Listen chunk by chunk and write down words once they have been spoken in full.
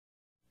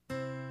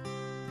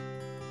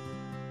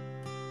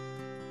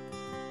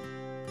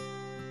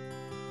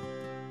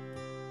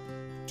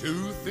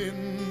Too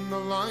thin the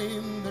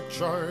line that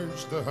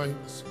charged the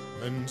heights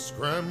and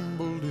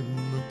scrambled in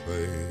the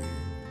clay.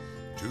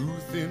 Too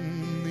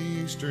thin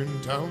the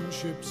eastern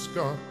townships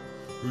got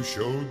who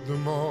showed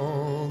them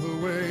all the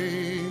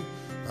way.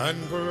 And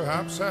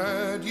perhaps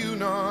had you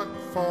not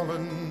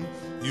fallen,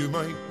 you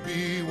might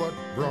be what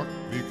Brock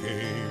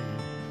became.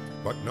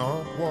 But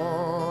not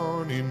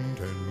one in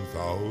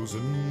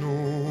 10,000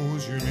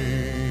 knows your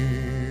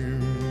name.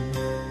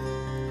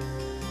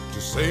 To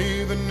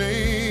say the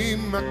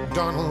name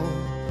MacDonnell,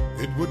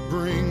 it would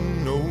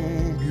bring no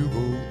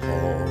bugle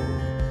call.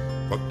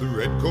 But the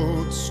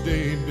redcoats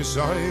stayed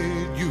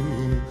beside you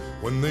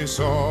when they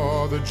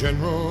saw the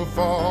general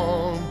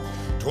fall.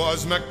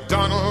 'Twas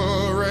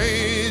MacDonnell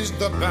raised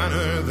the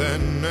banner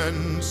then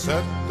and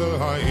set the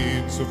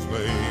heights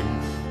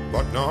aflame.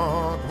 But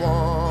not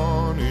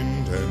one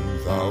in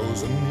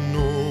 10,000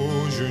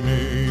 knows your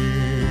name.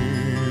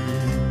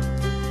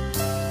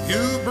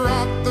 You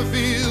brought the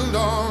field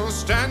all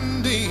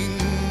standing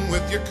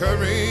with your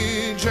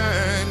courage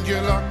and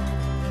your luck.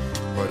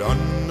 But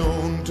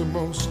unknown to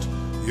most,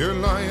 you're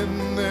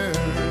lying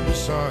there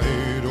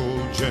beside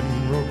old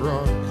General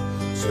Brock.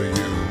 So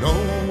you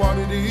know what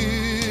it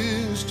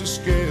is to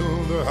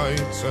scale the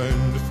heights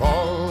and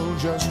fall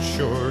just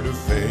short of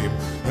fame,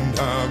 and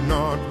have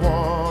not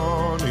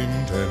one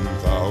in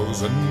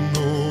 10,000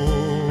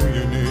 know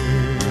your name.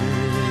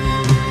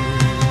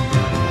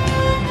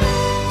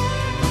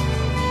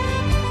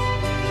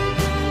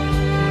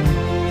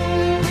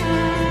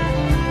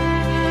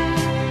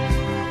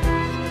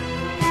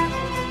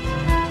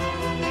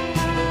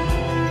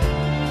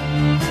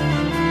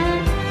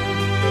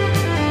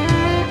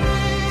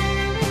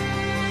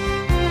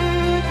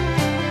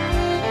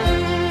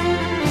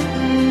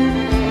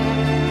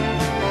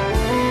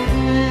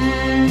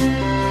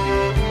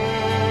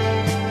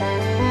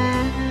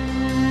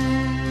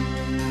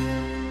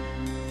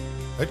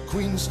 At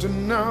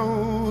Queenston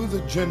now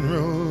the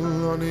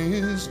general on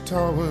his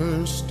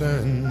tower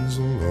stands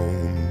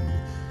alone,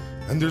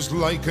 and there's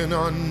lichen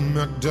on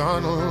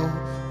MacDonnell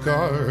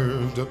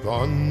carved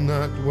upon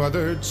that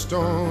weathered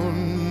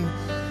stone.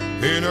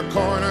 In a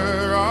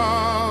corner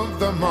of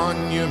the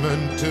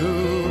monument to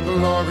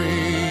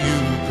glory you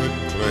could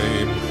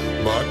claim,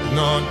 but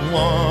not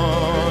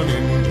one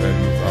in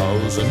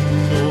 10,000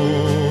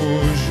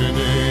 knows your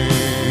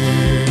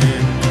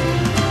name.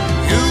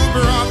 You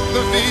brought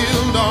the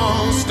field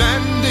all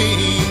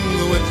standing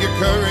with your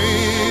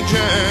courage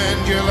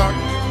and your luck.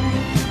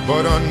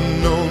 But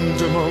unknown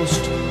to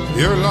most,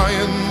 you're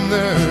lying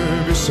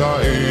there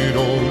beside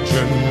old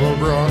General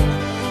Brock.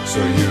 So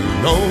you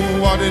know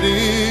what it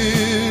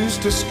is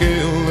to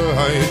scale the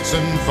heights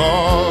and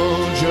fall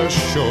just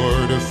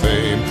short of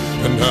fame,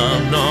 and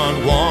have not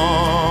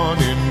one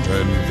in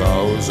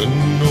 10,000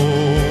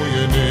 know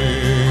your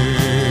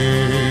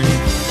name.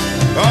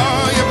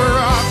 Oh, you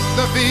brought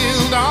the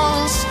field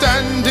all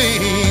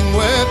standing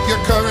with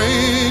your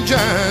courage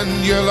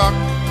and your luck.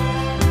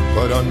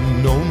 But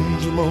unknown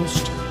to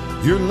most,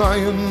 you're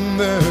lying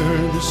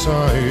there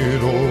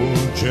beside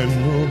old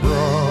General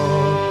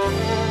Brock.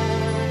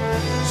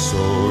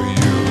 So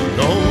you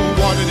know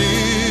what it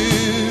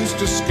is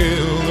to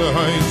scale the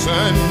heights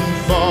and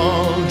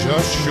fall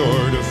just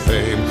short of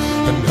fame,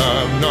 and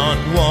have not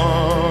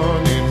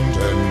one in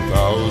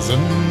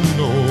 10,000